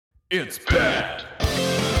It's bad.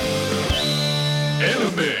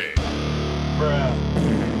 Anime.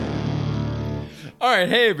 All right,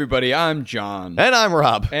 hey everybody, I'm John. And I'm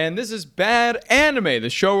Rob. And this is Bad Anime, the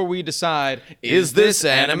show where we decide, Is this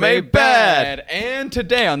anime bad? And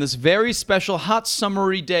today, on this very special hot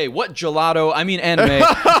summery day, what anime.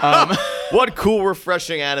 What cool,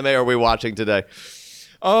 refreshing anime are we watching today?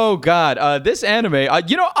 Oh, God. This anime,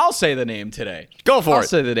 I'll say the name today. Go for I'll it.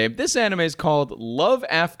 say the name. This anime is called Love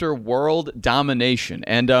After World Domination.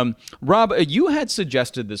 And, Rob, you had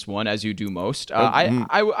suggested this one, as you do most.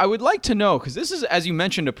 I would like to know, because this is, as you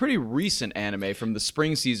mentioned, a pretty recent anime from the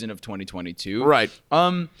spring season of 2022. Right.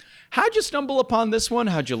 How'd you stumble upon this one?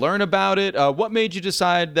 How'd you learn about it? What made you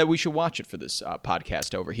decide that we should watch it for this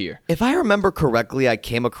podcast over here? If I remember correctly, I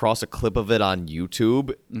came across a clip of it on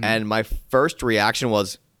YouTube, and my first reaction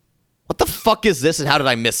was, what the fuck is this, and how did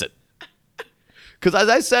I miss it? Because as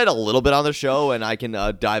I said a little bit on the show, and I can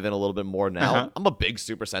dive in a little bit more now, I'm a big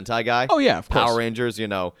Super Sentai guy. Oh, yeah, of course. Power Rangers,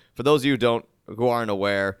 for those of you who aren't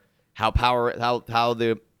aware, how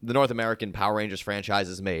the North American Power Rangers franchise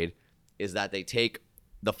is made is that they take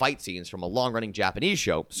the fight scenes from a long-running Japanese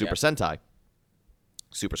show, Super Sentai.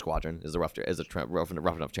 Super Squadron is the rough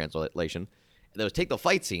enough translation. They would take the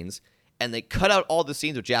fight scenes and they cut out all the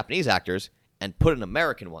scenes with Japanese actors and put in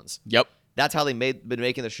American ones. Yep. That's how been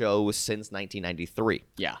making the show since 1993.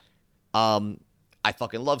 Yeah. I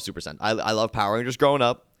fucking love Super Sentai. I love Power Rangers growing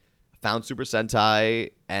up. Found Super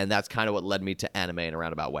Sentai, and that's kind of what led me to anime in a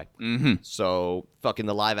roundabout way. Mm-hmm. So fucking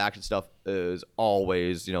the live action stuff is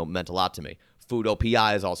always, meant a lot to me. Fudo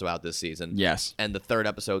PI is also out this season. Yes. And the third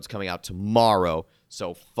episode's coming out tomorrow.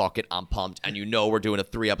 So fuck it, I'm pumped. And we're doing a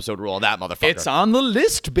 3-episode rule on that motherfucker. It's on the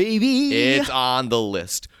list, baby. It's on the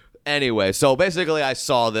list. Anyway, so basically I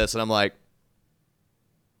saw this and I'm like,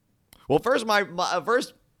 well, first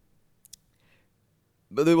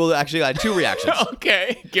well, actually, I had two reactions.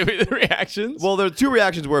 Okay, give me the reactions. Well, there are two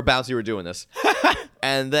reactions where Bouncy were doing this.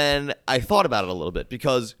 And then I thought about it a little bit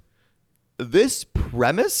because this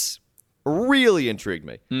premise really intrigued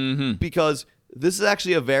me. Mm-hmm. Because this is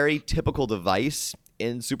actually a very typical device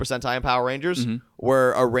in Super Sentai and Power Rangers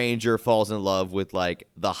where a ranger falls in love with, like,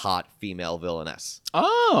 the hot female villainess.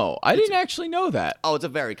 Oh, I didn't actually know that. Oh, it's a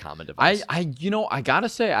very common device. I gotta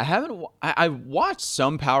say, I watched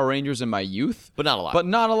some Power Rangers in my youth. But not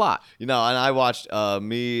a lot. And I watched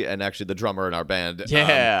me and actually the drummer in our band,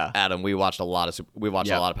 Adam. We watched a lot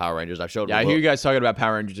of Power Rangers. I showed. Yeah, I hear you guys talking about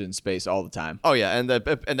Power Rangers in space all the time. Oh yeah, and it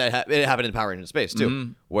happened in Power Rangers in Space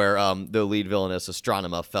too, where the lead villainess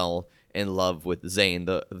Astronema fell in love with Zane,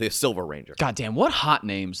 the Silver Ranger. God damn, what hot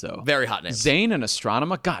names though. Very hot names. Zane and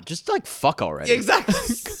Astronema. God, just like fuck already. Exactly.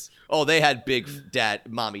 Oh, they had big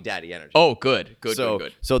mommy daddy energy. Oh, good.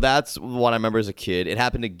 So that's what I remember as a kid. It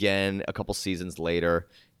happened again a couple seasons later.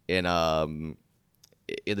 In the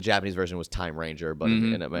Japanese version it was Time Ranger, but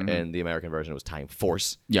in the American version it was Time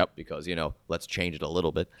Force. Yep. Because let's change it a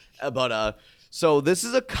little bit. So this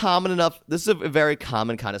is a very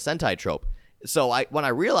common kind of Sentai trope. So when I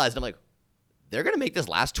realized, I'm like, they're gonna make this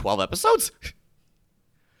last 12 episodes,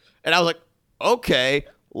 and I was like, okay.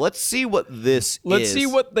 Let's see what this is. Let's see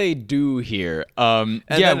what they do here.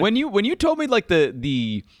 When you told me like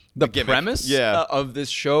the premise of this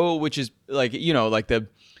show, which is like like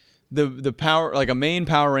the power, like a main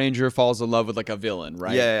Power Ranger falls in love with like a villain,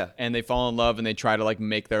 right? Yeah. And they fall in love and they try to like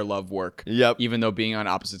make their love work. Yep. Even though being on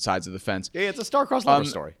opposite sides of the fence. Yeah, it's a star-crossed lover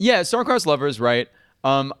story. Yeah, star-crossed lovers, right?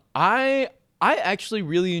 I actually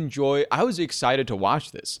really enjoy. I was excited to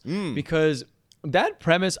watch this because that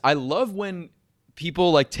premise. I love when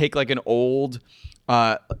people like take like an old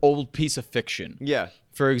piece of fiction. Yeah.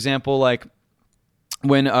 For example, like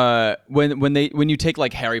when you take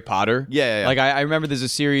like Harry Potter. Yeah. Like I remember there's a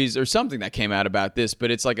series or something that came out about this,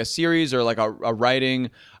 but it's like a series or like a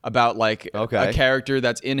writing about like a character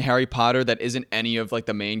that's in Harry Potter that isn't any of like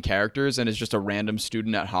the main characters and is just a random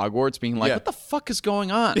student at Hogwarts being like, what the fuck is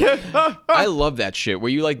going on? I love that shit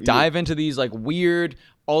where you like dive into these like weird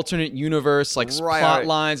alternate universe like plot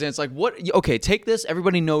lines, and it's like, what? Okay, take this.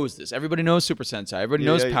 Everybody knows this. Everybody knows Super Sentai. Everybody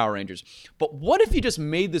knows Power Rangers. But what if you just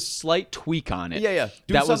made this slight tweak on it? Yeah.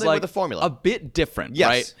 Do that was something like with the formula, a bit different,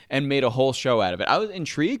 right? And made a whole show out of it. I was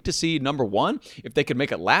intrigued to see number one, if they could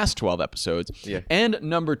make it last 12 episodes, and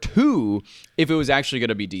number two, if it was actually going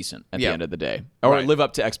to be decent at the end of the day, or live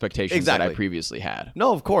up to expectations that I previously had.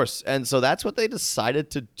 No, of course. And so that's what they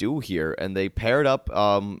decided to do here, and they paired up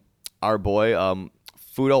our boy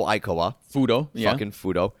Fudo Aikawa. Fudo, Fucking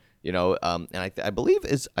Fudo. And I believe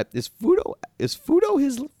is Fudo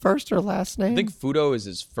his first or last name? I think Fudo is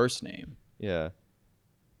his first name. Yeah.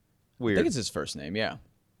 Weird. I think it's his first name, yeah.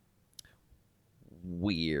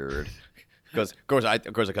 weird. Because of course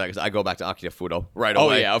I go back to Akira Fudo right away.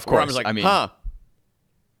 Oh yeah, of course. I'm just like, I mean, huh.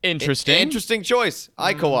 interesting. Interesting choice.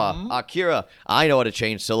 Aikawa, Akira. I know how to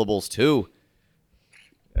change syllables too.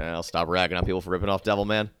 I'll stop ragging on people for ripping off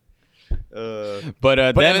Devilman. But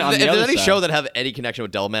then if on the there's other any side, show that have any connection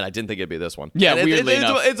with Devilman, I didn't think it'd be this one. Yeah, And weirdly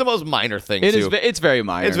enough. it's the most minor thing it too. is. It's very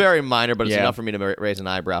minor. It's very minor, but it's Yeah. enough for me to raise an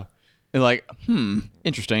eyebrow. And like,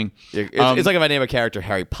 interesting. It's like if I name a character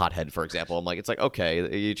Harry Pothead, for example. I'm like, it's like,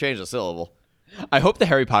 okay, you change the syllable. I hope the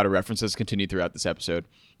Harry Potter references continue throughout this episode,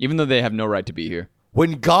 even though they have no right to be here.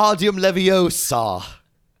 Wingardium Leviosa.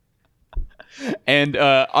 And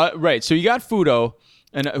right, so you got Fudo,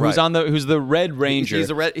 and who's the Red Ranger. He's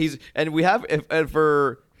a red. And we have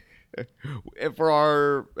for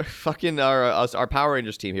our fucking our Power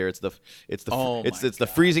Rangers team here. It's the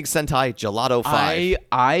freezing Sentai Gelato 5.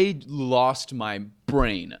 I lost my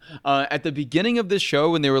brain at the beginning of this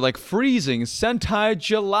show when they were like freezing Sentai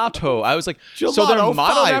Gelato. I was like, so they're Gelato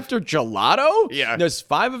modeled 5. after gelato? Yeah. There's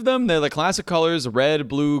 5 of them. They're the classic colors: red,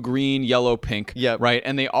 blue, green, yellow, pink. Yep. Right,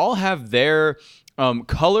 and they all have their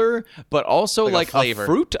color, but also like a flavor.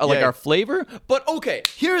 fruit, like Yeah. our flavor. But okay,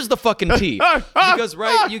 here's the fucking tea. Because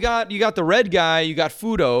right, you got the red guy, you got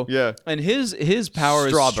Fudo, Yeah. and his power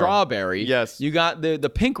is strawberry. Yes. You got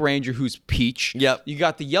the pink ranger who's peach. Yep. You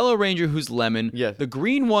got the yellow ranger who's lemon. Yes. The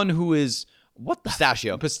green one who is what the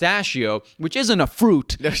Pistachio, which isn't a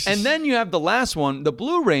fruit. And then you have the last one, the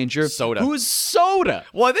blue ranger, Soda. who is soda.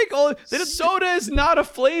 Well, I think Soda is not a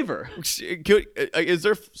flavor. Is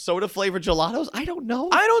there soda flavored gelatos? I don't know.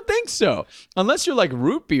 I don't think so. Unless you're like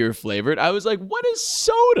root beer flavored. I was like, what is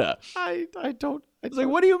soda? I don't. I was like,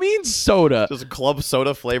 what do you mean soda? Just a club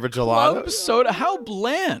soda flavored gelato. Club soda? How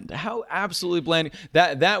bland? How absolutely bland?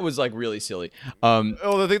 That was like really silly.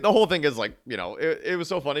 Well, the whole thing is like, it was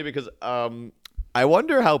so funny because I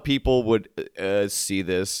wonder how people would see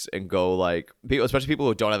this and go like, especially people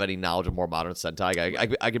who don't have any knowledge of more modern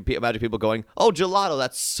Sentai. I can imagine people going, "Oh, gelato,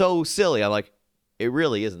 that's so silly." I'm like, it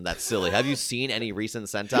really isn't that silly. Have you seen any recent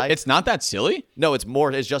Sentai? It's not that silly? No, it's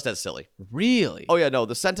just as silly. Really? Oh yeah, no,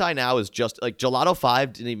 the Sentai now is just like Gelato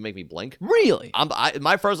 5 didn't even make me blink. Really?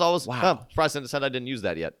 My first thought was, Wow. surprised Sentai didn't use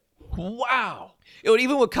that yet. Wow.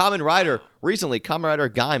 Even with Kamen Rider recently, Kamen Rider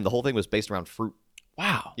Gaim, the whole thing was based around fruit.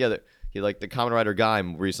 Wow. Yeah, the Kamen Rider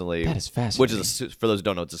Gaim recently. That is fascinating. Which is for those who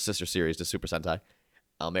don't know, it's a sister series to Super Sentai.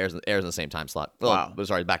 Airs in the same time slot. Wow.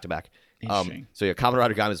 Sorry, back to back. Interesting. So yeah, Kamen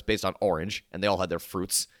Rider Gaim is based on orange, and they all had their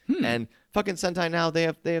fruits. And fucking Sentai now they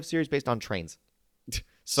have series based on trains.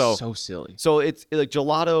 So silly. So it's like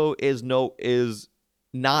Gelato is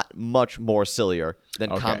not much more sillier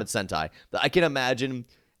than Okay. Kamen Sentai. I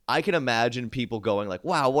can imagine people going like,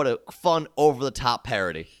 "Wow, what a fun over the top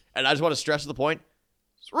parody." And I just want to stress the point.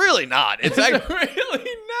 It's really not. It's actually, really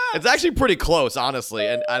not. it's actually pretty close, honestly.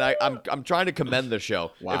 And I'm trying to commend the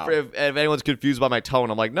show. Wow. If anyone's confused by my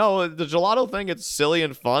tone, I'm like, no, the Gelato thing, it's silly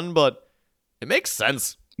and fun, but it makes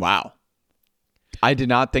sense. Wow. I did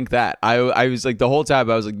not think that. I was like, the whole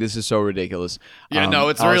time I was like, this is so ridiculous. Yeah, no,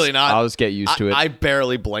 it's really not. I'll just get used to it. I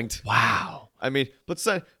barely blinked. Wow. I mean, but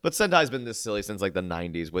Sendai's been this silly since like the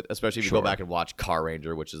 90s, especially if you go back and watch Car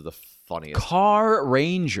Ranger, which is the funniest. Car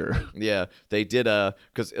Ranger. Yeah, they did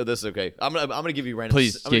because this is okay. I'm gonna give you random.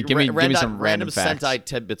 Please, give me some random facts. Sentai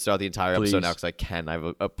tidbits throughout the entire Please. episode now because I can. I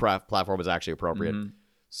have a platform is actually appropriate.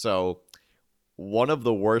 So, one of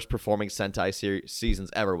the worst performing Sentai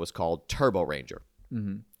seasons ever was called Turbo Ranger.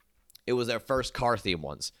 It was their first car theme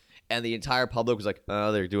ones, and the entire public was like,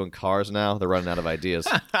 "Oh, they're doing cars now. They're running out of ideas."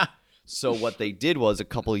 So what they did was a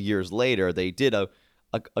couple of years later, they did a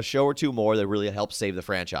show or two more that really helped save the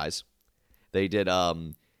franchise. They did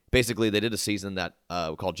basically they did a season that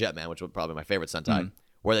called Jetman, which was probably my favorite Sentai,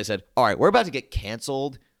 where they said, "All right, we're about to get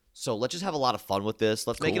canceled, so let's just have a lot of fun with this.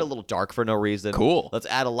 Let's make it a little dark for no reason. Cool. Let's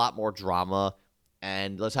add a lot more drama,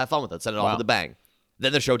 and let's have fun with it. Send it off with a bang."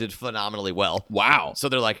 Then the show did phenomenally well. Wow. So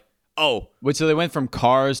they're like, "Oh, Wait, so they went from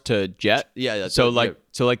Cars to Jet? Yeah, So yeah.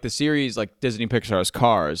 like the series, like Disney Pixar's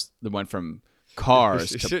Cars, they went from cars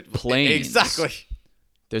to planes. Exactly."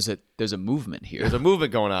 There's a movement here. There's a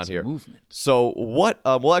movement going on here. movement. So what?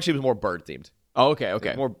 Well, actually, it was more bird themed. Oh,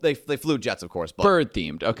 okay. More they flew jets, of course, but Bird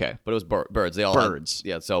themed. Okay. it was birds. They all Birds. Had,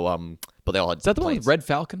 yeah. So but they all had. Is that the one with Red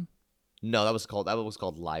Falcon? No, that was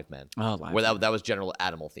called Live Man. Oh, Live Where that was General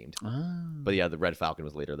Animal themed. Ah, But yeah, the Red Falcon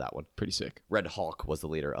was the leader of that one. pretty sick. Red Hawk was the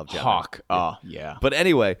leader of Jetman. Hawk. Oh, yeah. But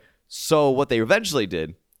anyway, so what they eventually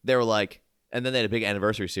did, they were like, and then they had a big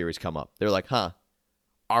anniversary series come up. They were like,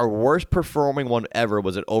 our worst performing one ever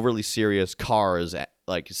was an overly serious Cars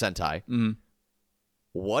like Sentai. Mhm.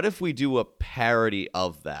 What if we do a parody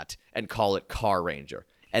of that and call it Car Ranger?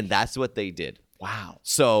 And that's what they did. Wow.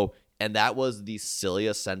 So, and that was the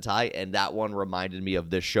silliest Sentai, and that one reminded me of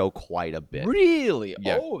this show quite a bit. Really?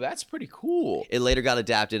 Yeah. Oh, that's pretty cool. It later got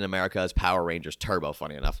adapted in America as Power Rangers Turbo,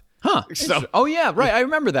 funny enough. Huh. So- Oh, yeah, right. I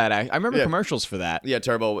remember that. I remember Yeah. commercials for that. Yeah,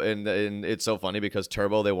 Turbo, and it's so funny because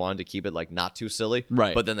Turbo, they wanted to keep it like not too silly,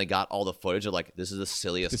 Right. But then they got all the footage of like, this is the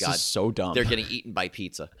silliest. This God, is so dumb. they're getting eaten by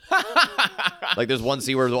pizza. Like there's one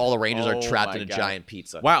scene where all the Rangers are Oh trapped my in a God. giant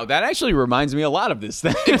pizza. Wow, that actually reminds me a lot of this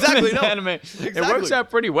thing. Exactly, This no. anime. It Exactly. works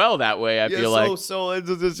out pretty well that way, I Yeah, feel like. so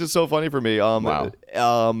it's just so funny for me. Wow.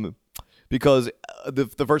 Because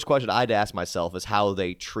the first question I'd ask myself is how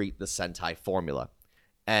they treat the Sentai formula,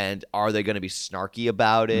 and are they going to be snarky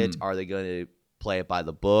about it? Are they going to play it by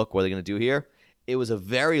the book? What are they going to do here? It was a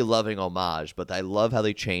very loving homage, but I love how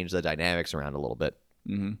they changed the dynamics around a little bit.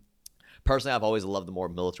 Mm-hmm. Personally, I've always loved the more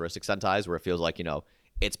militaristic Sentais where it feels like,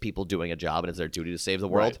 it's people doing a job and it's their duty to save the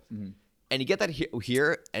world. Right. Mm-hmm. And you get that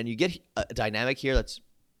here, and you get a dynamic here it's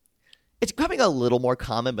becoming a little more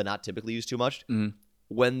common, but not typically used too much. Mm-hmm.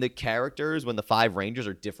 When the 5 Rangers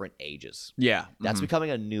are different ages. Yeah. That's mhm. becoming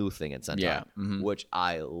a new thing in Sentai, Yeah, mhm. which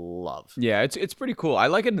I love. Yeah, it's pretty cool. I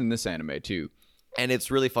like it in this anime, too. And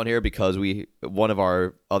it's really fun here because one of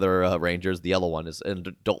our other Rangers, the yellow one, is an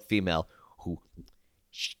adult female who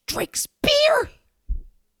drinks beer.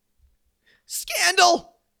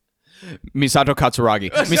 Scandal. Misato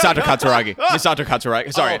Katsuragi.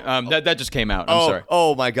 Sorry, that just came out. I'm sorry.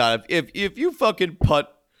 Oh my god! If you fucking put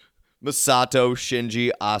Misato, Shinji,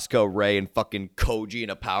 Asuka, Rei, and fucking Koji in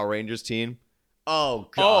a Power Rangers team, oh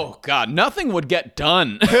god, Oh God, nothing would get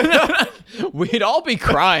done. We'd all be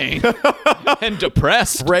crying and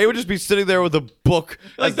depressed. Rei would just be sitting there with a book.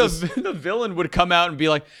 Like the villain would come out and be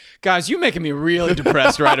like, "Guys, you're making me really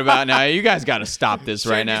depressed right about now. You guys got to stop this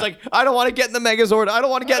right now." He's like, I don't want to get in the Megazord. I don't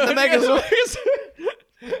want to get in the Megazord.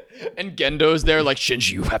 And Gendo's there like,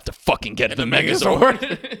 "Shinji, you have to fucking get in the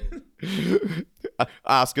Megazord."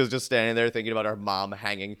 Asuka's just standing there thinking about her mom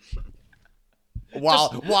hanging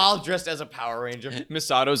while dressed as a Power Ranger.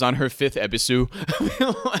 Misato's on her 5th ebisu.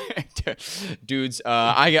 Dudes,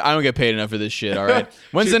 I don't get paid enough for this shit, all right?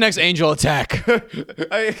 When's the next angel attack?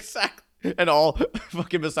 Exactly. And all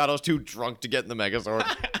fucking Misato's too drunk to get in the Megazord.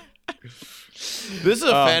 This is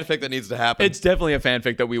a fanfic that needs to happen. It's definitely a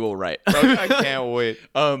fanfic that we will write. I can't wait.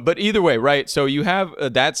 But either way, right? So you have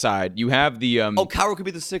that side. You have the Kaoru could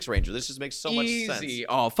be the 6th Ranger. This just makes so much sense.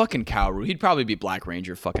 Oh, fucking Kaoru. He'd probably be Black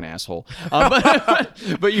Ranger, fucking asshole.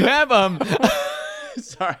 But you have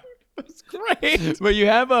sorry. It's great. But you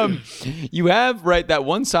have right that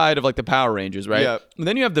one side of like the Power Rangers, right? Yeah. And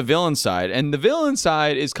then you have the villain side, and the villain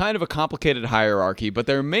side is kind of a complicated hierarchy. But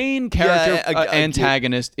their main character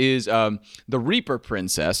antagonist is the Reaper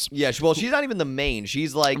Princess. Yeah, well, she's not even the main.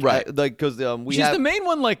 She's like, Right. because She's the main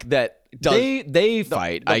one, like that. They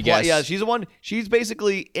fight, I guess. Yeah, she's the one. She's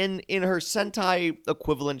basically in her Sentai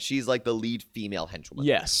equivalent. She's like the lead female henchwoman.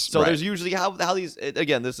 Yes. So right. there's usually how these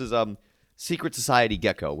again. This is Secret Society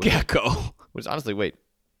Gecko. Gecko. Which honestly, wait,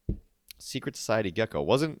 Secret Society Gecko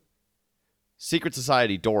wasn't. Secret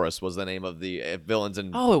Society Doris was the name of the villains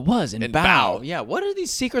in. Oh, it was in in Bao. Bao. Yeah. What are these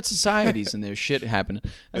secret societies and their shit happening?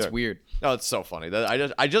 That's Yeah. weird. Oh, it's so funny.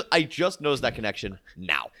 I just noticed that connection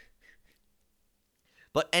now.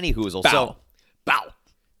 But anywhoozle, so bow.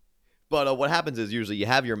 But what happens is usually you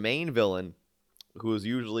have your main villain, who is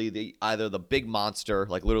usually either the big monster,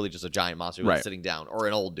 like literally just a giant monster who's sitting down, or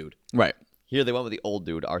an old dude. Right. Here they went with the old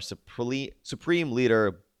dude, our supreme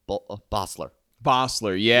leader, Bossler.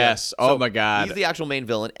 Bossler, yes. Yeah. Oh So my God. He's the actual main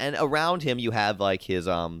villain, and around him you have like his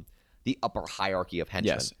the upper hierarchy of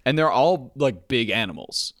henchmen. Yes, and they're all like big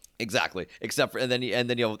animals. Exactly. Except for and then you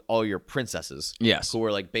have all your princesses. Yes. Who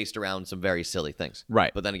are like based around some very silly things.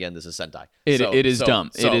 Right. But then again, this is Sentai. It is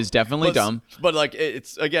dumb. It is definitely dumb. But like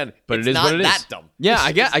it's again. But it's it is not what it is. that dumb. Yeah,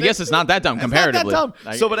 I guess it's not that dumb comparatively. It's not that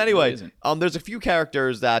dumb. So, but It anyway, isn't. there's a few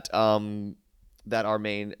characters that our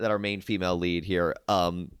main female lead here,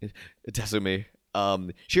 Desumi.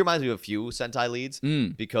 She reminds me of a few Sentai leads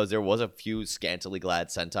because there was a few scantily clad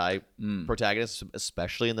Sentai protagonists,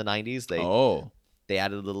 especially in the 90s. They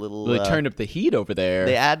added a little. Really turned up the heat over there.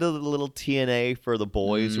 They added a little TNA for the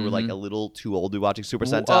boys who were like a little too old to be watching Super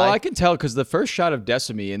Sentai. Oh, I can tell because the first shot of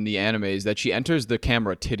Desumi in the anime is that she enters the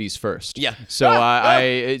camera titties first. Yeah. So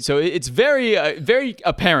so it's very very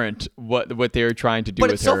apparent what they're trying to do.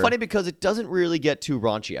 But with it's so her. funny because it doesn't really get too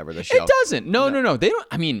raunchy ever. The show. It doesn't. No. They don't.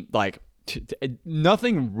 I mean, like.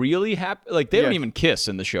 Nothing really happens. Like they don't even kiss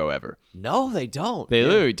in the show ever. No, they don't. They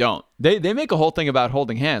literally don't. They make a whole thing about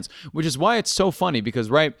holding hands, which is why it's so funny because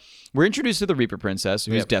we're introduced to the Reaper Princess,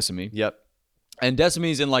 who's Desumi. Yep. And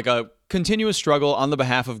Desame's in like a continuous struggle on the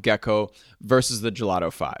behalf of Gecko versus the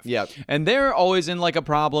Gelato 5. Yeah. And they're always in like a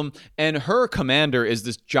problem. And her commander is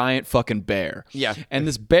this giant fucking bear. Yeah. And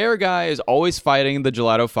this bear guy is always fighting the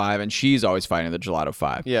Gelato 5, and she's always fighting the Gelato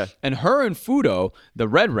 5. Yeah. And her and Fudo, the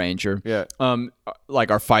Red Ranger,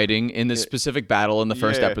 like are fighting in this specific battle in the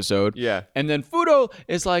first episode. Yeah. And then Fudo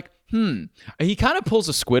is like, he kind of pulls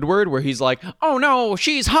a Squidward where he's like, oh no,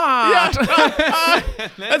 she's hot.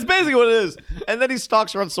 That's basically what it is. And then he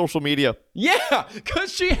stalks her on social media. Yeah,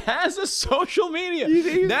 because she has a social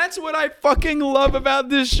media. That's what I fucking love about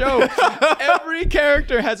this show. Every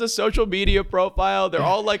character has a social media profile. They're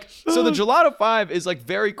all like, so the Gelato 5 is like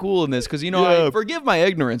very cool in this because, you know, I forgive my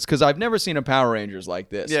ignorance because I've never seen a Power Rangers like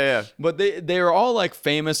this. Yeah. But they're all like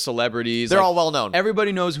famous celebrities. They're like, all well known.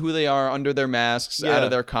 Everybody knows who they are under their masks, out of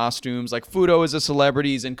their costumes. Like Fudo is a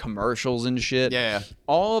celebrity, he's in commercials and shit. Yeah.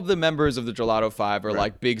 All of the members of the Gelato 5 are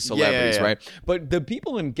like big celebrities, right? But the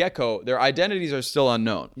people in Gecko, their identities are still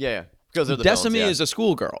unknown. Yeah. Because they're the Desame villains, is a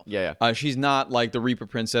schoolgirl. Yeah. She's not like the Reaper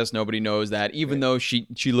Princess. Nobody knows that, even though she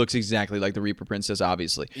looks exactly like the Reaper Princess,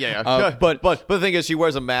 obviously. Yeah. But the thing is, she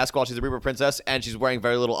wears a mask while she's a Reaper Princess, and she's wearing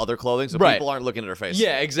very little other clothing, so people aren't looking at her face.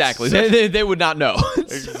 Yeah, exactly. They would not know.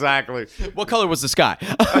 Exactly. What color was the sky?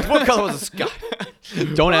 What color was the sky?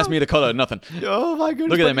 Don't ask me the color of nothing. Oh my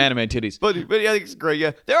goodness! Look at them anime titties. But yeah, it's great.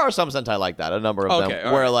 Yeah, there are some Sentai like that. A number of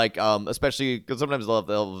them where like especially because sometimes they'll have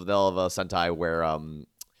a Sentai where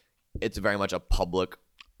it's very much a public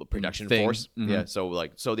production force. Mm-hmm. Yeah.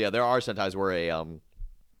 So there are Sentais where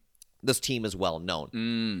this team is well known.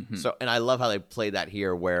 Mm-hmm. So and I love how they play that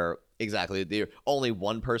here where exactly only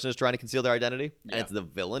one person is trying to conceal their identity and it's the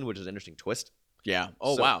villain, which is an interesting twist. Yeah.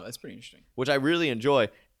 Oh wow, that's pretty interesting. Which I really enjoy.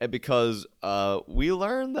 Because we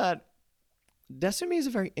learned that Desame is a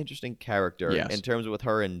very interesting character in terms of with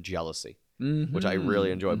her and jealousy, which I really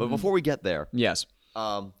enjoy. But before we get there,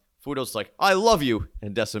 Fudo's like, I love you.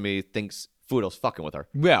 And Desame thinks Fudo's fucking with her.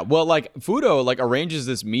 Yeah, well, like, Fudo, like, arranges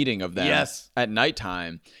this meeting of them at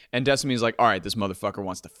nighttime. And Desame's like, all right, this motherfucker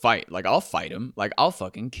wants to fight. Like, I'll fight him. Like, I'll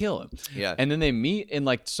fucking kill him. Yeah. And then they meet in,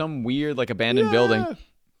 like, some weird, like, abandoned building.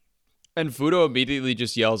 And Fudo immediately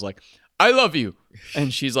just yells, like, I love you.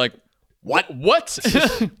 And she's like, what?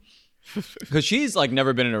 Because she's like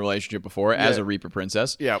never been in a relationship before as a Reaper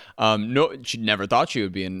Princess. Yeah. No, she never thought she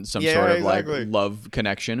would be in some sort of like love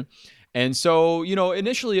connection. And so, you know,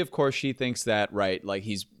 initially, of course, she thinks that, right, like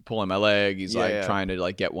he's pulling my leg. He's trying to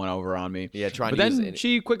like get one over on me. Yeah, But then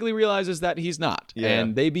she quickly realizes that he's not. Yeah.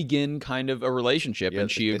 And they begin kind of a relationship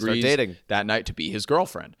and she agrees dating that night to be his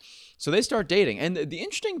girlfriend. So they start dating. And the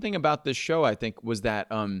interesting thing about this show, I think, was that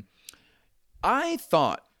I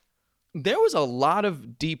thought there was a lot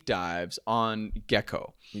of deep dives on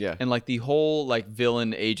Gecko. Yeah. And like the whole like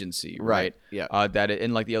villain agency, right? Yeah.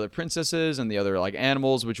 And like the other princesses and the other like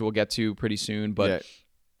animals, which we'll get to pretty soon. But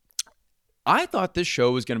I thought this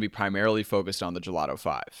show was going to be primarily focused on the Gelato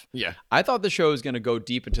 5. Yeah. I thought the show was going to go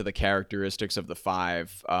deep into the characteristics of the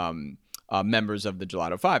 5 members of the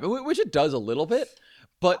Gelato 5, which it does a little bit.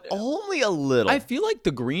 But only a little. I feel like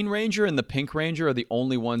the Green Ranger and the Pink Ranger are the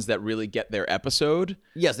only ones that really get their episode.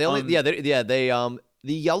 Yes, they only the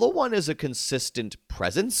yellow one is a consistent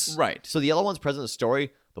presence. Right. So the yellow one's present in the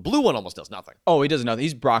story. The blue one almost does nothing. Oh, he does nothing.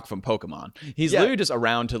 He's Brock from Pokemon. He's literally just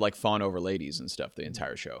around to like fawn over ladies and stuff the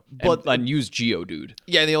entire show. And use Geodude.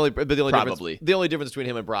 Yeah, the only difference between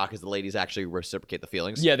him and Brock is the ladies actually reciprocate the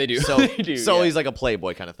feelings. Yeah, they do. So they do, so he's like a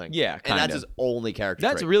playboy kind of thing. Yeah, and that's his only character.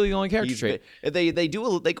 That's trait. really the only character trait. They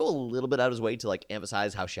go a little bit out of his way to like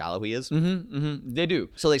emphasize how shallow he is. They do.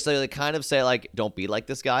 So they kind of say like, don't be like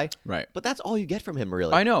this guy. Right. But that's all you get from him,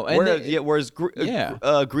 really. I know. And whereas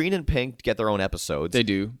Green and Pink get their own episodes. They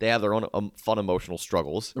do. They have their own fun emotional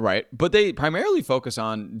struggles. Right. But they primarily focus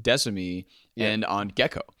on Desame and on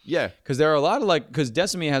Gecko. Yeah. Because there are a lot of like, because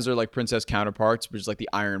Desame has her like princess counterparts, which is like the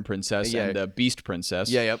Iron Princess and the Beast Princess.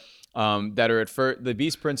 Yeah, yep. That are at first, the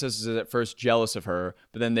Beast Princess is at first jealous of her,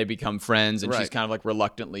 but then they become friends, and she's kind of like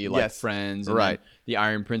reluctantly like friends. And then the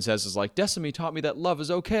Iron Princess is like, Desame taught me that love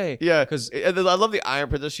is okay. Yeah. Because I love the Iron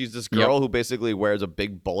Princess. She's this girl who basically wears a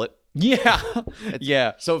big bullet. Yeah.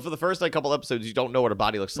 Yeah. So for the first like couple episodes, you don't know what her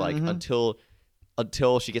body looks like until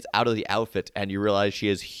she gets out of the outfit and you realize she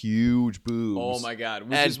has huge boobs. Oh my god!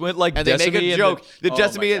 Which is when like and they make a joke.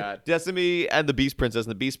 Desame and the Beast Princess,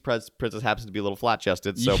 and the Beast Princess happens to be a little flat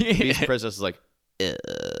chested, so the Beast Princess is like,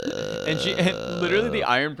 And literally the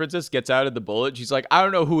Iron Princess gets out of the bullet. She's like, I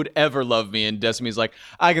don't know who would ever love me. And Destiny's like,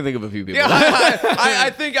 I can think of a few people. Yeah, I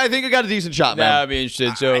think I got a decent shot, man. I'd be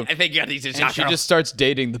interested. So I think you got a decent shot. and she just starts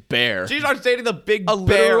dating the bear. She starts dating the big a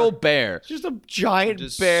bear. literal bear. Just a giant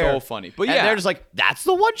Just bear. so funny. But And yeah, they're just like, that's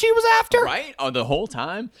the one she was after? right? Oh, the whole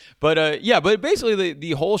time. But yeah, but basically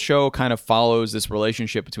the whole show kind of follows this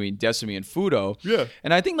relationship between Desumi and Fudo. Yeah.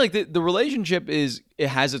 And I think like the relationship it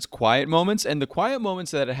has its quiet moments, and the quiet moments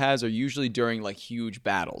that it has are usually during like huge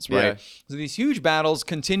battles, right? Yeah. So these huge battles,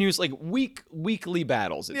 continuous like weekly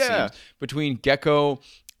battles, it Yeah. seems, between Gecko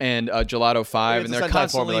and Gelato 5, It's and a they're Sentai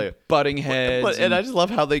constantly formula. butting heads. And I just love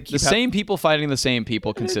how they keep the same people fighting the same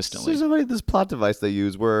people consistently. There's already this plot device they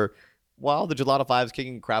use where while the Gelato 5 is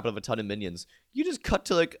kicking crap out of a ton of minions, you just cut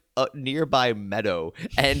to like a nearby meadow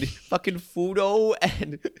and fucking Fudo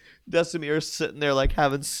and Desumi are sitting there like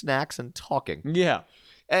having snacks and talking. Yeah.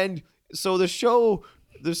 And so the show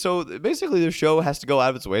has to go out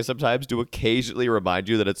of its way sometimes to occasionally remind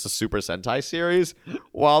you that it's a Super Sentai series,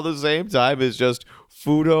 while at the same time is just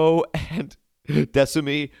Fudo and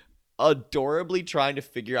Desumi adorably trying to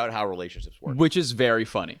figure out how relationships work. Which is very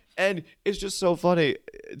funny. And it's just so funny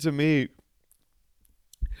to me,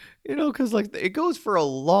 because like it goes for a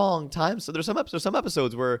long time. So there's some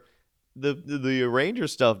episodes where the Ranger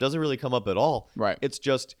stuff doesn't really come up at all. Right. It's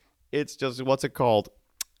just what's it called?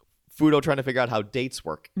 Fudo trying to figure out how dates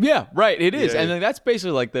work. Yeah, right. It is. Yeah. And like, that's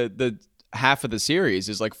basically like the half of the series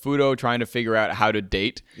is like Fudo trying to figure out how to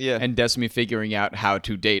date, Yeah. and Desumi figuring out how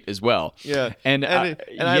to date as well. Yeah, And I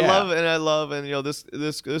yeah. love,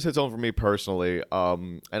 this hits home for me personally.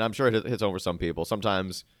 And I'm sure it hits home for some people.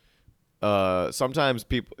 Sometimes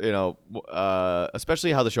people,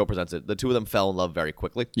 especially how the show presents it, the two of them fell in love very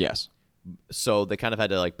quickly. Yes. So they kind of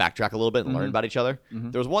had to like backtrack a little bit and learn about each other.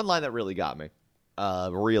 Mhm. There was one line that really got me,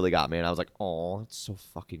 and I was like, "Oh, it's so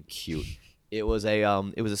fucking cute." It was they were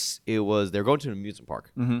going to an amusement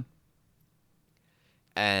park, Mm-hmm.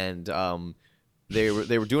 and they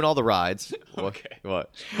were doing all the rides. Okay.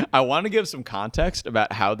 What? I want to give some context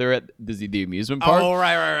about how they're at the amusement park. Oh,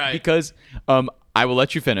 right. Because I will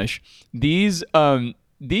let you finish. These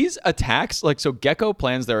attacks, like, so Gecko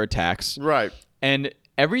plans their attacks, Right. and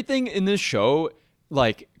everything in this show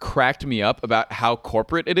like cracked me up about how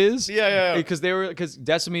corporate it is. Yeah. Because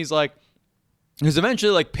Desumi's like, because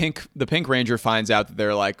eventually, like, the Pink Ranger finds out that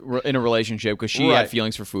they're like in a relationship because she Right. had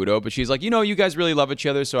feelings for Fudo, but she's like, you guys really love each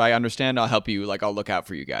other, so I understand. I'll help you. Like, I'll look out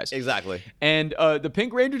for you guys. Exactly. And the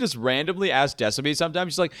Pink Ranger just randomly asks Desumi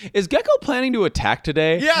sometimes. She's like, "Is Gecko planning to attack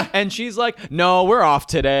today?" Yeah. And she's like, "No, we're off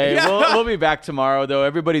today. Yeah. We'll be back tomorrow, though.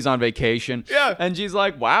 Everybody's on vacation." Yeah. And she's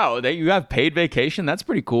like, "Wow, you have paid vacation? That's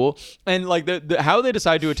pretty cool." And like the how they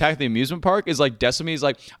decide to attack the amusement park is like Desumi's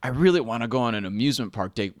like, "I really want to go on an amusement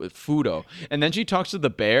park date with Fudo," and then she talks to the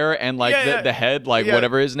bear and like the head, like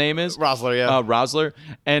whatever his name is, Rosler, yeah. Rosler,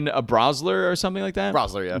 and a Brosler or something like that.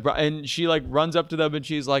 Rosler, yeah. And she like runs up to them and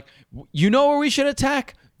she's like, "You know where we should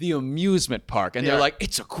attack? The amusement park." And Yeah. they're like,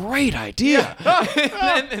 "It's a great idea."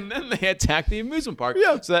 and then they attack the amusement park,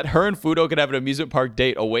 Yeah. so that her and Fudo could have an amusement park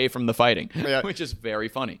date away from the fighting, Yeah. which is very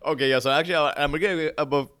funny. Okay, yeah. So actually, I'm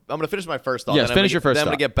gonna finish my first thought. Yes, then finish your first Then I'm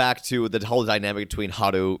thought. gonna get back to the whole dynamic between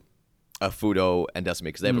Haru, Fudo, and Desumi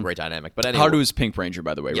because they have a great dynamic. But anyway, Haru's Pink Ranger,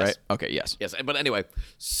 by the way, Yes. right? Okay, yes. Yes, but anyway,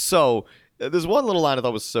 so there's one little line I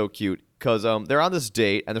thought was so cute because they're on this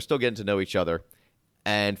date and they're still getting to know each other,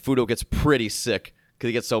 and Fudo gets pretty sick because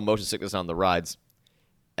he gets so motion sickness on the rides,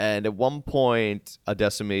 and at one point,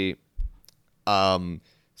 Desumi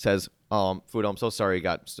says, "Fudo, I'm so sorry you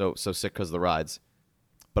got so sick because of the rides,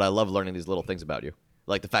 but I love learning these little things about you,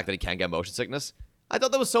 like the fact that he can't get motion sickness." I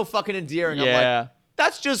thought that was so fucking endearing. I'm Yeah. like,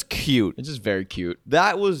 that's just cute. It's just very cute.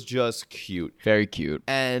 That was just cute. Very cute.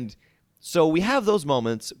 And so we have those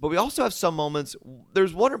moments, but we also have some moments.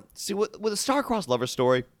 There's one. See, with a star-crossed lover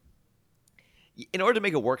story, in order to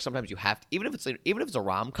make it work, sometimes you have to, even if it's a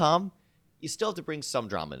rom-com, you still have to bring some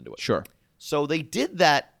drama into it. Sure. So they did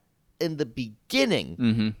that in the beginning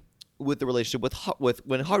Mm-hmm. with the relationship with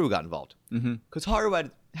when Haru got involved, Mm-hmm. because Haru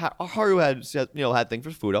had had things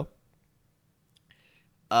for Fudo.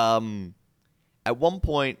 At one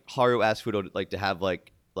point, Haru asked Fudo to have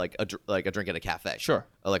like a drink at a cafe, Sure.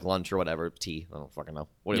 or like lunch or whatever, tea. I don't fucking know.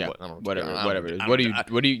 Yeah. I don't- Whatever. I don't- Whatever. I What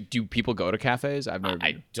don't- do you do? People go to cafes? I've never.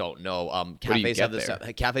 I don't know. do you Cafes get have this.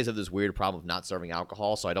 there? Cafes have this weird problem of not serving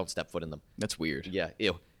alcohol, so I don't step foot in them. That's weird. Yeah,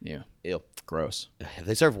 ew, Yeah. ew. Gross. If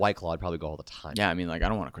they serve White Claw, I'd probably go all the time. Yeah. I mean, like, I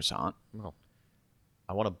don't want a croissant. No,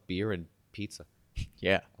 I want a beer and pizza.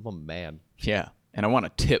 Yeah. I'm a man. Yeah. And I want a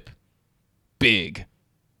tip. Big.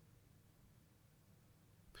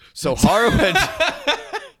 So Haru and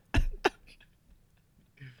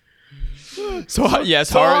So yes,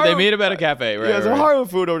 they meet him at a cafe, right? Yeah, so Haru and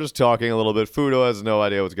Fudo are just talking a little bit. Fudo has no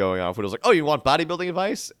idea what's going on. Fudo's like, "Oh, you want bodybuilding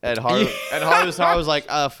advice?" And Haru's like,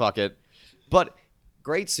 fuck it." But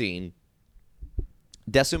great scene.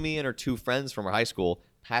 Desumi and her two friends from her high school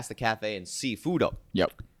pass the cafe and see Fudo.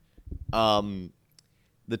 Yep.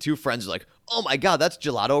 The two friends are like, "Oh my god, that's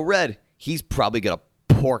Gelato Red. He's probably gonna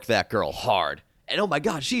pork that girl hard." And oh my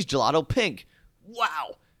god, she's Gelato Pink.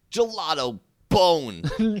 Wow, Gelato Bone.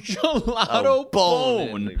 Gelato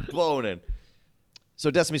Bone. Boning.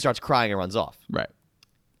 So Desumi starts crying and runs off. Right.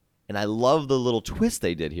 And I love the little twist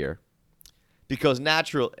they did here, because and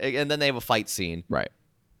then they have a fight scene. Right.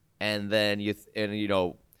 And then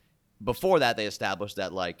before that they established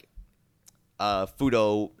that like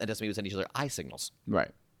Fudo and Desumi would send each other eye signals.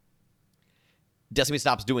 Right. Desumi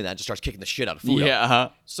stops doing that and just starts kicking the shit out of Fudo. Yeah.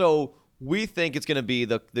 So we think it's gonna be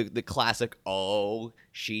the classic, oh,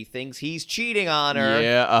 she thinks he's cheating on her.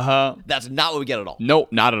 Yeah. That's not what we get at all. Nope,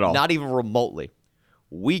 not at all. Not even remotely.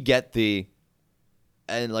 We get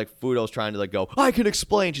and like Fudo's trying to like go, "I can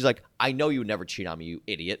explain." She's like, "I know you would never cheat on me, you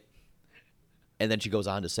idiot." And then she goes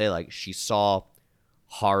on to say like she saw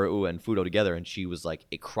Haru and Fudo together and she was like,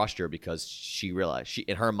 it crushed her because she realized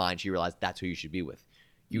in her mind she realized that's who you should be with.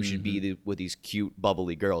 You should be with these cute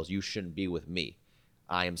bubbly girls. You shouldn't be with me.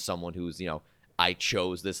 I am someone who's, I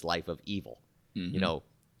chose this life of evil. And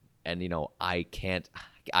I can't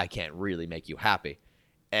really make you happy.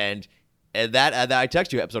 And that I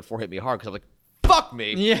text you, episode 4 hit me hard because I'm like, fuck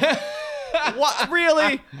me. Yeah. What?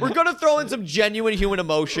 Really? We're going to throw in some genuine human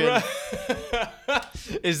emotion. Right.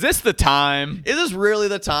 Is this the time? Is this really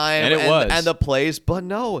the time? And it was. And the place? But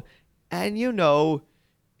no. And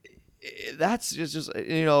that's just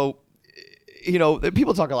people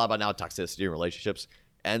talk a lot about now toxicity in relationships.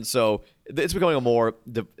 And so it's becoming a more,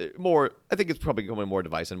 I think it's probably becoming more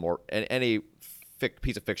device and more, any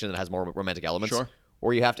piece of fiction that has more romantic elements. Sure.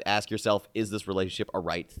 Or you have to ask yourself, is this relationship a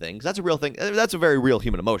right thing? Because that's a real thing. That's a very real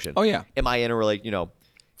human emotion. Oh, yeah. Am I in a relationship,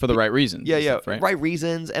 for the right reasons. Yeah, stuff, right? Right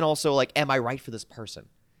reasons. And also, like, am I right for this person?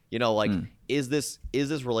 Is this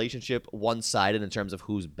relationship one-sided in terms of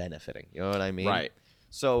who's benefiting? You know what I mean? Right.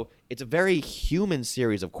 So it's a very human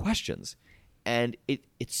series of questions. And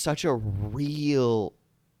it's such a real...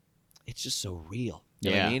 It's just so real. You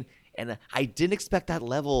know what I mean? And I didn't expect that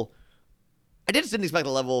level... I just didn't expect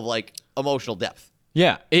a level of, like, emotional depth.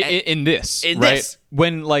 Yeah, in this, right?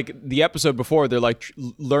 When, like, the episode before, they're, like,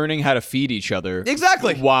 learning how to feed each other.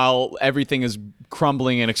 Exactly. While everything is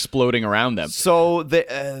crumbling and exploding around them. So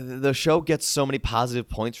the show gets so many positive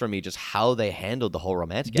points from me, just how they handled the whole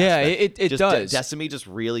romantic aspect. Yeah, it does. Desumi just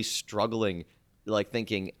really struggling, like,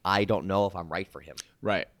 thinking, I don't know if I'm right for him.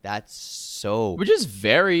 Right. That's so... Which is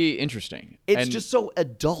very interesting. It's just so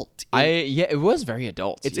adult. It was very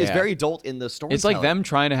adult. It's very adult in the story. It's like them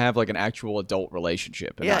trying to have like an actual adult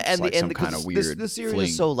relationship. And not just, like, some kind of weird the series fling.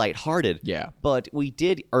 is so lighthearted. Yeah. But we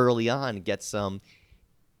did early on get some...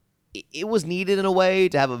 It was needed in a way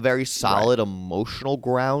to have a very solid emotional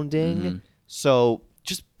grounding. Mm-hmm. So...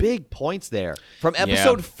 just big points there. From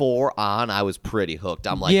episode 4 on, I was pretty hooked.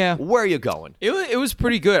 I'm like, where are you going? It was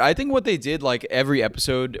pretty good. I think what they did, like every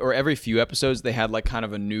episode or every few episodes, they had like kind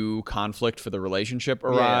of a new conflict for the relationship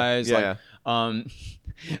arise.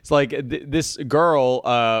 It's like this girl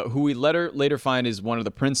who we later find is one of the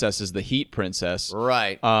princesses, the Heat Princess.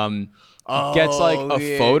 Right. Gets like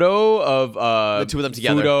a photo of the two of them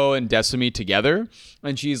together, Fudo and Desumi together,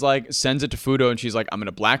 and she's like sends it to Fudo, and she's like, "I'm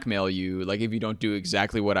gonna blackmail you, like if you don't do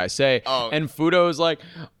exactly what I say." And Fudo's like,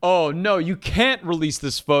 "Oh no, you can't release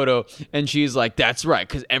this photo," and she's like, "That's right,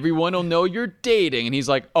 because everyone will know you're dating." And he's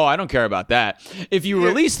like, "Oh, I don't care about that. If you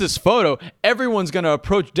release this photo, everyone's gonna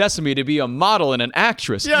approach Desumi to be a model and an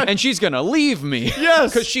actress, and she's gonna leave me,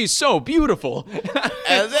 because she's so beautiful."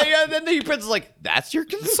 And then the Prince is like, "That's your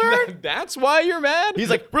concern? That's why you're mad?" He's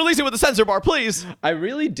like, "Release it with the censor bar, please." I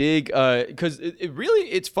really dig, because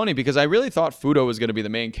it's funny because I really thought Fudo was going to be the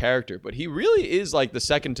main character, but he really is like the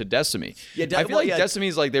second to Desumi. Yeah, I feel like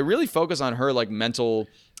Desumi's like, they really focus on her like mental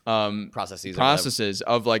processes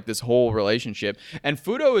of like this whole relationship, and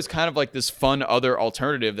Fudo is kind of like this fun other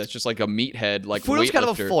alternative that's just like a meathead, like Fudo's weightlifter. kind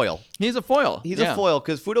of a foil. He's a foil. He's a foil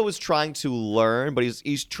because Fudo is trying to learn, but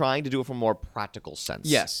he's trying to do it from a more practical sense.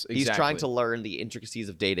 Yes, exactly. He's trying to learn the intricacies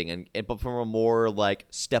of dating, but from a more like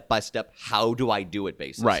step by step, how do I do it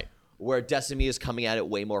basis. Right. Where Desumi is coming at it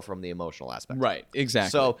way more from the emotional aspect. Right. Exactly.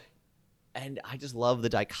 So. And I just love the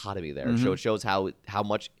dichotomy there. So it shows how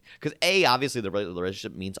much, because obviously the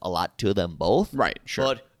relationship means a lot to them both. Right, sure.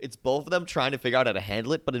 But it's both of them trying to figure out how to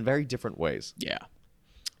handle it, but in very different ways. Yeah.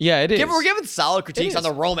 Yeah, it is. We're giving solid critiques on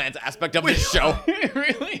the romance aspect of this show. We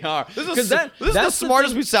really are. This is the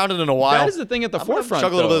smartest we've sounded in a while. That is the thing at the forefront.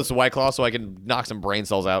 Chug a little bit of this White Claw so I can knock some brain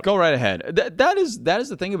cells out. Go right ahead. That is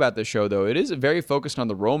the thing about this show, though. It is very focused on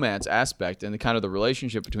the romance aspect and the kind of the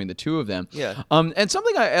relationship between the two of them. Yeah. And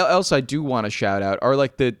something else I do want to shout out are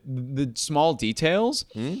like the small details,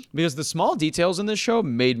 because the small details in this show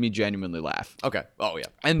made me genuinely laugh. Okay. Oh yeah.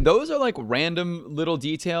 And those are like random little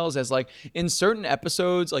details, as like in certain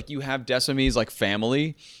episodes, like you have Desame's like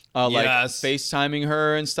family, like FaceTiming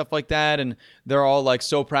her and stuff like that, and they're all like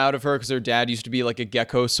so proud of her because her dad used to be like a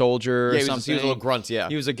gecko soldier or something. He was a little grunt, yeah.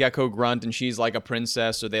 He was a gecko grunt, and she's like a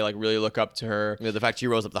princess, so they like really look up to her. Yeah, the fact she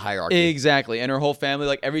rose up the hierarchy. Exactly. And her whole family,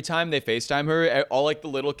 like every time they FaceTime her, all like the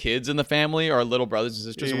little kids in the family are little brothers and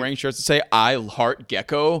sisters wearing shirts that say "I heart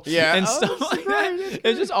gecko" and stuff like that.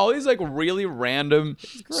 It's just all these like really random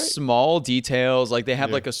small details. Like they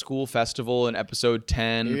have like a school festival in episode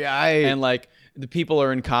 10. And like the people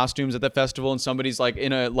are in costumes at the festival, and somebody's like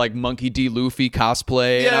in a like Monkey D. Luffy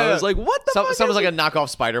cosplay. And I was like, what the fuck? Someone's like a knockoff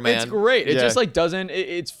Spider-Man. It's great. It just like doesn't.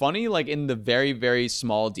 It's funny like in the very, very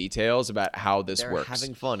small details about how this works.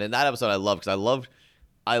 Having fun. And that episode I love because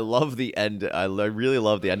I love the end. I really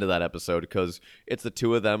love the end of that episode because it's the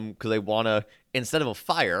two of them because they want to, instead of a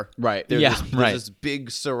fire, right? There's this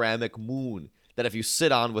big ceramic moon that if you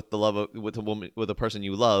sit on with a person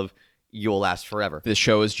you love, you'll last forever. This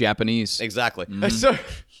show is Japanese. Exactly. So,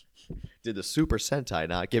 did the Super Sentai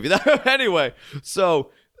not give you that? Anyway,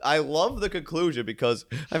 so I love the conclusion because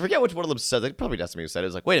I forget which one of them said. They probably Destiny said it.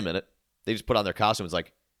 Was like, wait a minute. They just put on their costumes.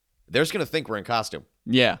 Like, they're just gonna think we're in costume.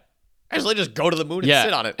 Yeah. Actually, just go to the moon and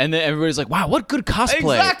sit on it. And then everybody's like, wow, what good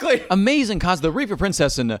cosplay. Exactly. Amazing cosplay. The Reaper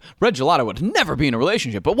Princess and Red Gelato would never be in a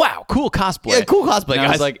relationship, but wow, cool cosplay. Yeah, cool cosplay, and guys.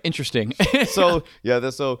 I was like, interesting. And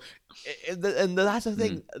that's the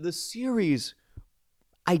thing. The series,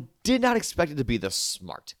 I did not expect it to be this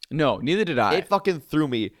smart. No, neither did I. It fucking threw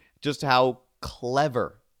me just how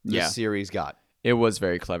clever this series got. It was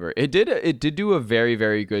very clever. It did do a very,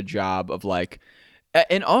 very good job of like,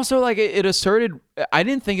 and also like it asserted, I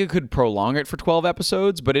didn't think it could prolong it for 12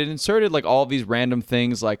 episodes, but it inserted like all these random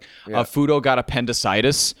things like Fudo got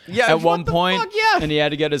appendicitis at one point, and he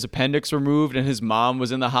had to get his appendix removed, and his mom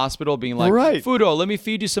was in the hospital being like, Fudo, let me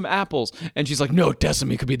feed you some apples, and she's like, no,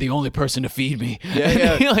 Desame could be the only person to feed me.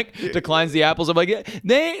 And he like declines the apples. I'm like,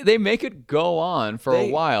 they make it go on for a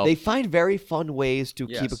while. They find very fun ways to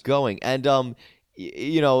keep it going, and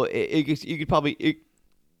you know, you could probably.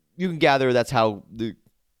 You can gather that's how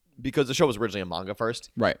because the show was originally a manga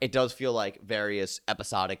first. Right. It does feel like various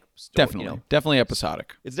episodic stories. Definitely. Definitely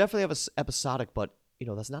episodic. It's definitely episodic, but, you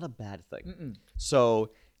know, that's not a bad thing.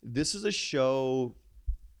 So this is a show,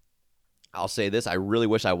 I'll say this, I really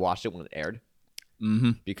wish I watched it when it aired.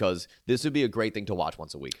 Because this would be a great thing to watch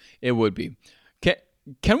once a week. It would be.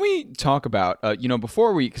 Can we talk about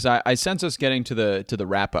before we, because I sense us getting to the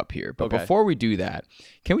wrap up here, but before we do that,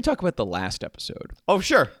 can we talk about the last episode? Oh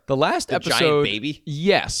sure, the last episode, giant baby.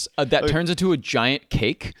 Yes, that turns into a giant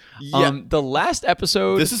cake. Yeah. The last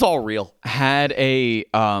episode. This is all real. Had a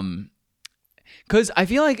because I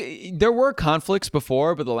feel like there were conflicts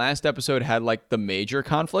before, but the last episode had like the major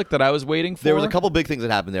conflict that I was waiting for. There was a couple big things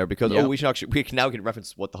that happened there because we can now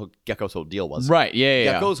reference what the Gecko's whole deal was. Right?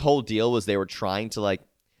 Yeah. Gecko's whole deal was they were trying to like,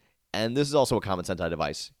 and this is also a common Sentai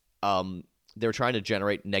device. They were trying to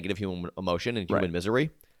generate negative human emotion and human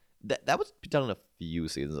misery. That was done in a few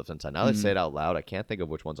seasons of Sentai. Now that I say it out loud, I can't think of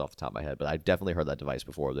which one's off the top of my head, but I've definitely heard that device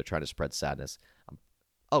before. They're trying to spread sadness.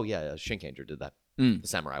 Shinkanger did that. The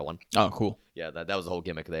samurai one. Oh, cool. Yeah, that was the whole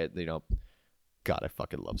gimmick. God, I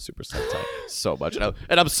fucking love Super Sentai so much.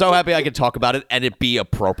 And I'm so happy I can talk about it and it be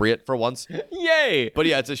appropriate for once. Yay! But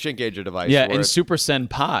yeah, it's a Shinkanger device. Yeah, and Super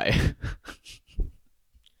Senpai.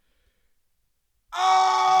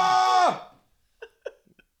 Oh,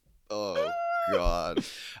 God.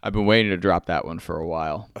 I've been waiting to drop that one for a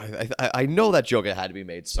while. I know that joke had to be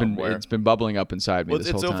made somewhere. It's been bubbling up inside me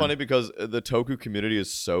this whole time. It's so funny because the Toku community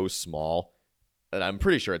is so small. And I'm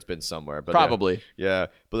pretty sure it's been somewhere. But probably. Yeah.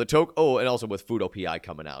 But the Toku... Oh, and also with Fudo PI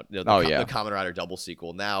coming out. The Kamen Rider double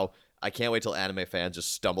sequel. Now, I can't wait till anime fans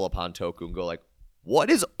just stumble upon Toku and go like, what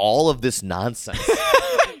is all of this nonsense?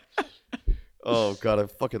 Oh, God. I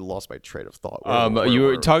fucking lost my train of thought. You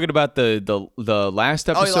were talking about the last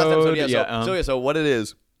episode? So what it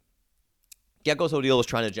is, Gecko's whole deal was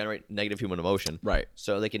trying to generate negative human emotion. Right.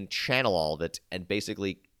 So they can channel all of it and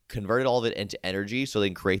basically converted all of it into energy so they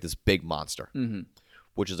can create this big monster,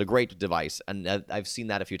 which is a great device. And I've seen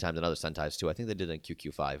that a few times in other Sentais too. I think they did it in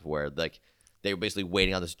QQ5 where like they were basically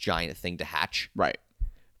waiting on this giant thing to hatch. Right.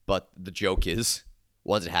 But the joke is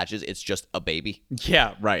once it hatches, it's just a baby.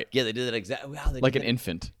 Yeah, right. Yeah, they did that exact. Wow, Like an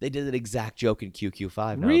infant. They did that exact joke in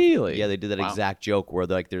QQ5. Now. Really? Yeah, they did that exact joke where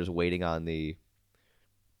like there's waiting on the.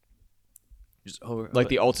 Like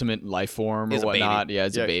the ultimate life form or whatnot. Yeah,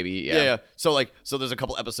 it's a baby. Yeah. So there's a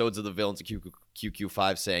couple episodes of the villains of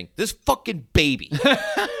QQ5 saying this fucking baby.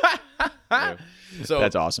 Yeah. So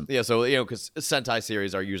that's awesome. Yeah, so because Sentai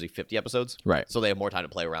series are usually 50 episodes, right? So they have more time to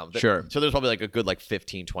play around. Sure. So there's probably like a good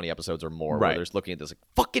 15, 20 episodes or more where there's looking at this like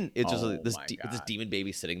fucking. It's just this demon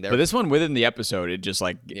baby sitting there. But this one within the episode, it just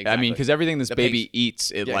like I mean, because everything this baby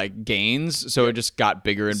eats, it like gains, so it just got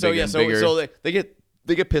bigger and bigger and bigger. So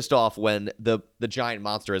they get pissed off when the giant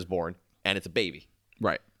monster is born and it's a baby,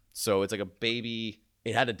 right? So it's like a baby.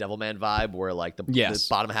 It had a Devilman vibe where like the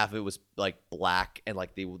bottom half of it was like black and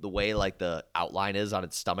like the way like the outline is on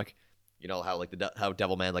its stomach, how like how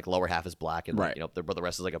Devilman like lower half is black and right. But the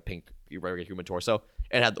rest is like a pink regular human torso.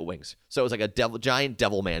 And it had the wings, so it was like a giant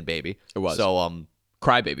Devilman baby. It was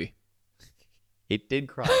cry baby. It did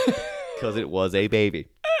cry because it was a baby.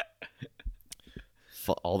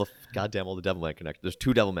 All the Devilman connections. There's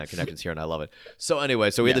 2 Devilman connections here, and I love it. So anyway,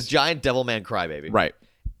 we had this giant Devilman crybaby, right?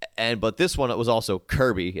 But this one, it was also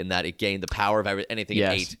Kirby in that it gained the power of anything it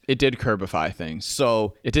ate. It did Kirbify things.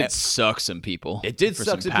 So it did suck some people. It did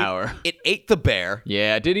suck some power. It ate the bear.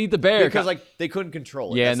 Yeah, it did eat the bear because they couldn't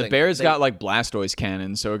control it. Yeah, and the bear's got like Blastoise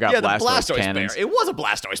cannons, so it got Blastoise cannons. Bear. It was a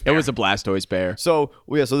Blastoise bear. It was a Blastoise bear. So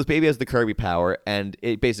this baby has the Kirby power, and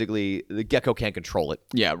it basically the gecko can't control it.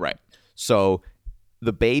 Yeah, right. So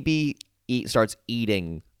the baby starts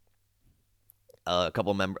eating. A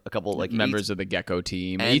couple members of the Gecko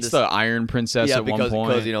team. Eats the Iron Princess at one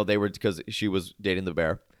point. Because she was dating the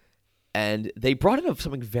bear, and they brought in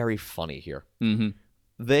something very funny here. Mm-hmm.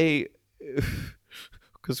 They,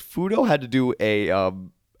 because Fudo had to do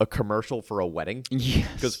a commercial for a wedding.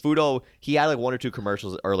 Yes. Because Fudo he had like 1 or 2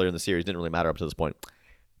 commercials earlier in the series. Didn't really matter up to this point.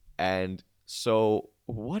 And so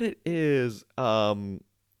what it is, oh,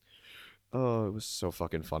 it was so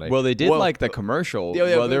fucking funny. Well, they did like the commercial. They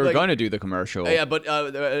were going to do the commercial. Yeah, but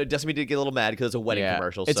Destiny did get a little mad because it's a wedding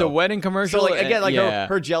commercial. It's a wedding commercial. So,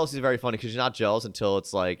 her jealousy is very funny because she's not jealous until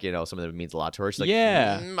it's like, something that means a lot to her. She's like,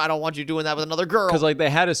 I don't want you doing that with another girl. Because like they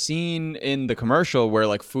had a scene in the commercial where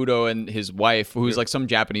like Fudo and his wife, who's like some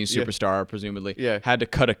Japanese superstar, presumably, had to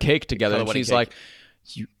cut a cake together. And she's like,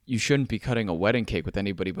 you shouldn't be cutting a wedding cake with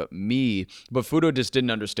anybody but me. But Fudo just didn't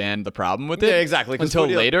understand the problem with it. Yeah, exactly. Until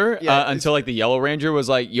later, until like the Yellow Ranger was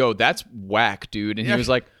like, yo, that's whack, dude. And he was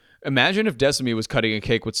like, imagine if Decimi was cutting a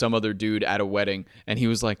cake with some other dude at a wedding. And he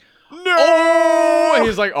was like, no! Oh! And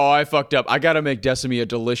he's like, oh, I fucked up. I got to make Decimi a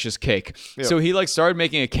delicious cake. Yeah. So he like started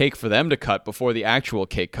making a cake for them to cut before the actual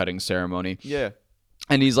cake cutting ceremony. Yeah.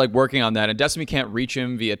 And he's like working on that, and Decimi can't reach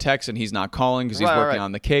him via text, and he's not calling because he's working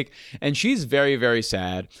on the cake. And she's very, very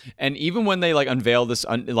sad. And even when they like unveil this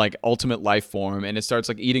like ultimate life form, and it starts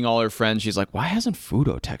like eating all her friends, she's like, "Why hasn't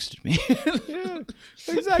Fudo texted me?" Yeah,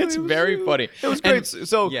 exactly. It's very funny. It was great.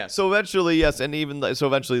 So eventually, yes, and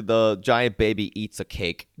eventually the giant baby eats a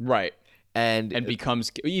cake, right? And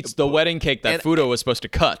eats the wedding cake that Fudo was supposed to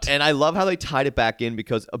cut. And I love how they tied it back in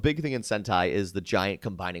because a big thing in Sentai is the giant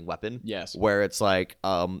combining weapon. Yes. Where it's like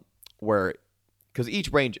because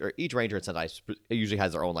each ranger in Sentai usually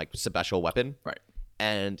has their own like special weapon. Right.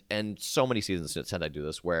 And so many seasons of Sentai do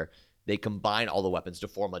this where they combine all the weapons to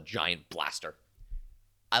form a giant blaster.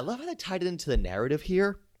 I love how they tied it into the narrative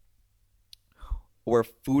here, where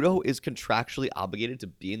Fudo is contractually obligated to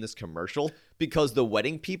be in this commercial because the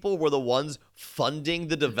wedding people were the ones funding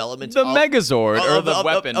the development of Megazord or the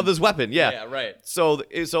weapon of this weapon. Yeah. Yeah, right. So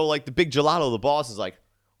like the big gelato, the boss is like,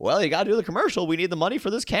 well, you got to do the commercial. We need the money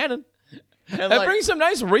for this cannon. And that brings some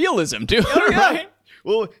nice realism to it, right?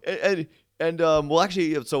 Well, well,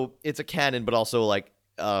 actually, so it's a cannon, but also like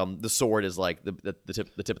the sword is like the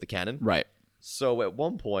tip of the cannon. Right. So at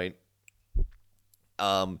one point,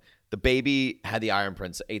 the baby had the Iron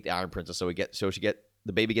Princess, ate the Iron Princess,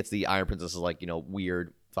 the baby gets the Iron Princess's like,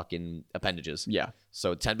 weird fucking appendages. Yeah.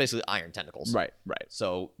 So basically iron tentacles. Right.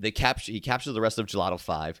 So he captures the rest of Gelato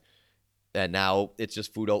 5, and now it's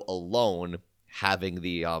just Fudo alone having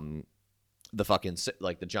the fucking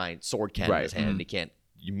like the giant sword cannon in his hand. And he can't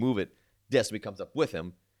move it. Destiny comes up with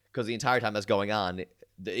him because the entire time that's going on,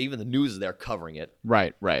 even the news is there covering it.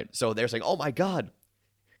 Right. So they're saying, oh my God,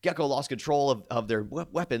 Gecko lost control of their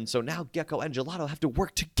weapon, so now Gecko and Gelato have to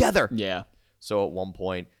work together. Yeah. So at one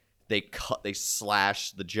point, they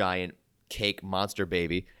slash the giant cake monster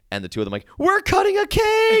baby, and the two of them we're cutting a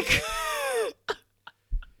cake.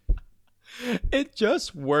 It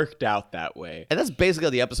just worked out that way. And that's basically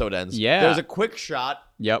how the episode ends. Yeah. There's a quick shot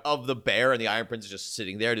Yep. of the bear and the Iron Prince just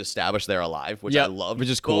sitting there to establish they're alive, which I love. Which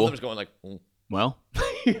is Both cool. of them just going like, Well,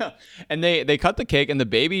 yeah. And they cut the cake, and the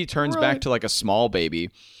baby turns back to like a small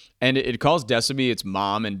baby, and it calls Decimi its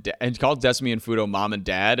mom, and it calls Decimi and Fudo mom and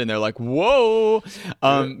dad, and they're like, whoa.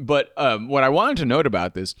 But what I wanted to note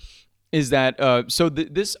about this is that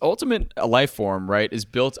this ultimate life form, right, is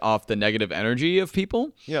built off the negative energy of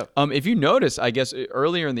people. Yeah. If you notice, I guess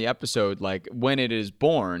earlier in the episode, like when it is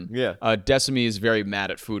born, Decimi is very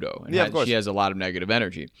mad at Fudo, and of course. she has a lot of negative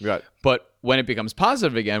energy. Right. But when it becomes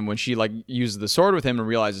positive again, when she like uses the sword with him and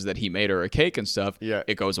realizes that he made her a cake and stuff,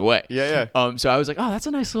 it goes away. So I was like, oh, that's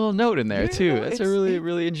a nice little note in there too. That's a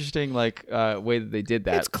really interesting like way that they did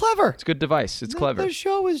that. It's clever. It's a good device. It's clever. The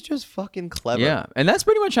show is just fucking clever. Yeah, and that's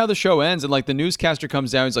pretty much how the show ends. And like the newscaster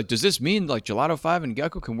comes down, he's like, "Does this mean like Gelato 5 and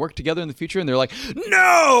Gecko can work together in the future?" And they're like,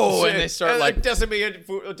 "No!" And they start like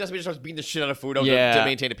Decimi starts beating the shit out of Fudo to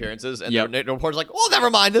maintain appearances, and the reporter's like, "Oh, never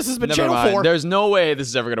mind. This has been Channel 4. There's no way this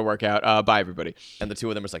is ever gonna work out. Bye, everybody." And the two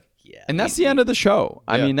of them are just like, yeah. And that's the end of the show.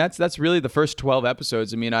 I mean, that's really the first 12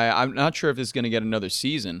 episodes. I mean, I'm not sure if this is going to get another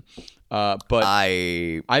season, but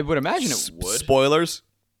I would imagine it would. Spoilers.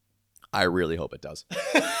 I really hope it does.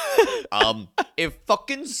 If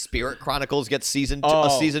fucking Spirit Chronicles gets season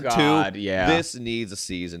 2, this needs a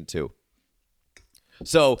season 2.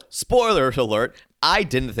 So, spoiler alert, I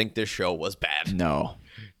didn't think this show was bad. No.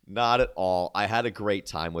 Not at all. I had a great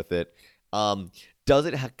time with it. Does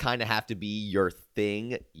it kind of have to be your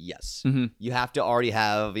thing? Yes. Mm-hmm. You have to already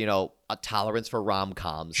have, a tolerance for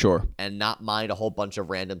rom-coms. Sure. And not mind a whole bunch of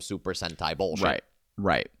random Super Sentai bullshit.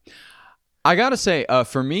 Right. I gotta say,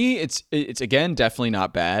 for me, it's again definitely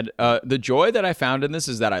not bad. The joy that I found in this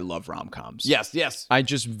is that I love rom-coms. Yes. I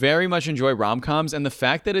just very much enjoy rom-coms, and the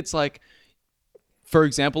fact that it's like, for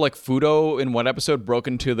example, like Fudo in one episode broke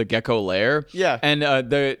into the Gecko lair. Yeah. And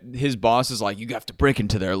his boss is like, you have to break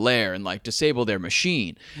into their lair and like disable their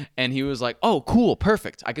machine. And he was like, oh, cool,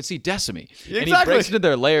 perfect. I could see Decimi. Exactly. And he breaks into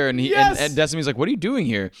their lair and and Decimi's like, what are you doing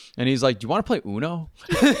here? And he's like, do you want to play Uno?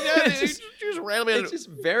 It's just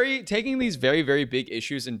very taking these very, very big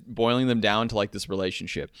issues and boiling them down to like this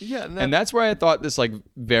relationship. Yeah. And that's where I thought this like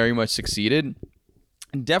very much succeeded.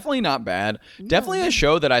 Definitely not bad. Definitely a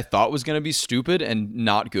show that I thought was going to be stupid and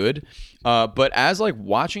not good. But as like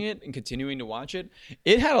watching it and continuing to watch it,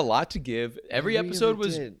 it had a lot to give. Every episode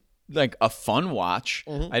was like a fun watch.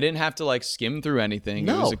 I didn't have to like skim through anything.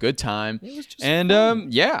 It was a good time. It was just fun. I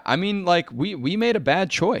mean, like we made a bad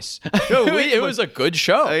choice. It was a good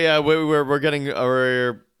show.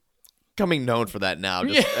 We're coming known for that now.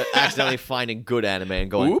 Just accidentally finding good anime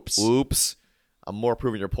and going, oops. I'm more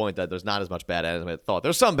proving your point that there's not as much bad anime as I thought.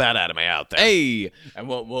 There's some bad anime out there. Hey, and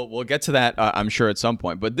we'll get to that, I'm sure, at some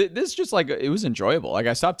point. But this just like it was enjoyable. Like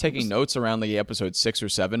I stopped taking notes around the episode 6 or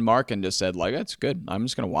 7 mark and just said like that's good. I'm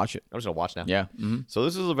just gonna watch it. I'm just gonna watch now. Yeah. Mm-hmm. So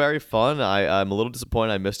this is a very fun. I'm a little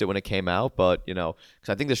disappointed I missed it when it came out, but because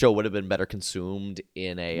I think the show would have been better consumed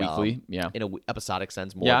in a weekly, in a episodic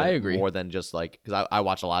sense. I agree. More than just like because I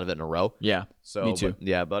watch a lot of it in a row. Yeah. So me too.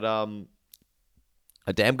 But a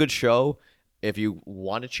damn good show. If you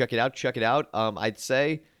want to check it out. I'd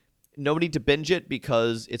say no need to binge it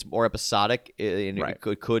because it's more episodic. It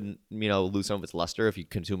could lose some of its luster if you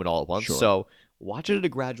consume it all at once. Sure. So watch it at a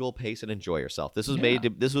gradual pace and enjoy yourself. This was made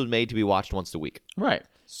to be watched once a week. Right.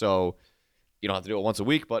 So you don't have to do it once a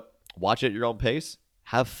week, but watch it at your own pace.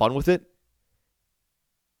 Have fun with it.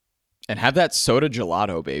 And have that soda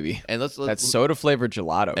gelato, baby. And let's that soda flavored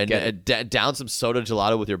gelato. And down some soda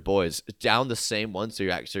gelato with your boys. Down the same one so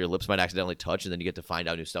your lips might accidentally touch, and then you get to find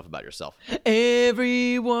out new stuff about yourself.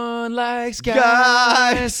 Everyone likes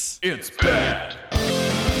guys. It's bad.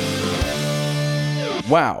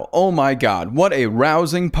 Wow, oh my god, what a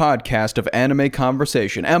rousing podcast of anime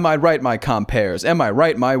conversation. Am I right, my compares? Am I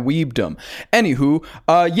right, my weebdom? Anywho,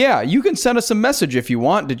 you can send us a message if you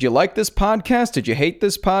want. Did you like this podcast? Did you hate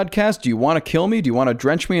this podcast? Do you want to kill me? Do you want to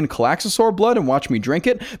drench me in Calaxosaur blood and watch me drink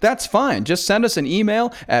it? That's fine. Just send us an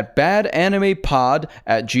email at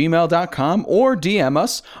badanimepod@gmail.com or DM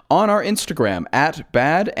us on our Instagram at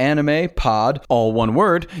badanimepod, all one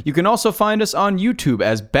word. You can also find us on YouTube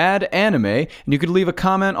as Bad Anime, and you could leave a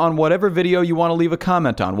comment on whatever video you want to leave a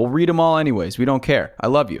comment on. We'll read them all anyways. We don't care. I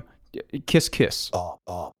love you. Kiss, kiss.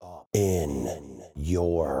 In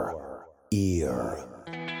your ear.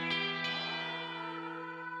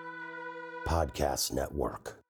 Podcast Network.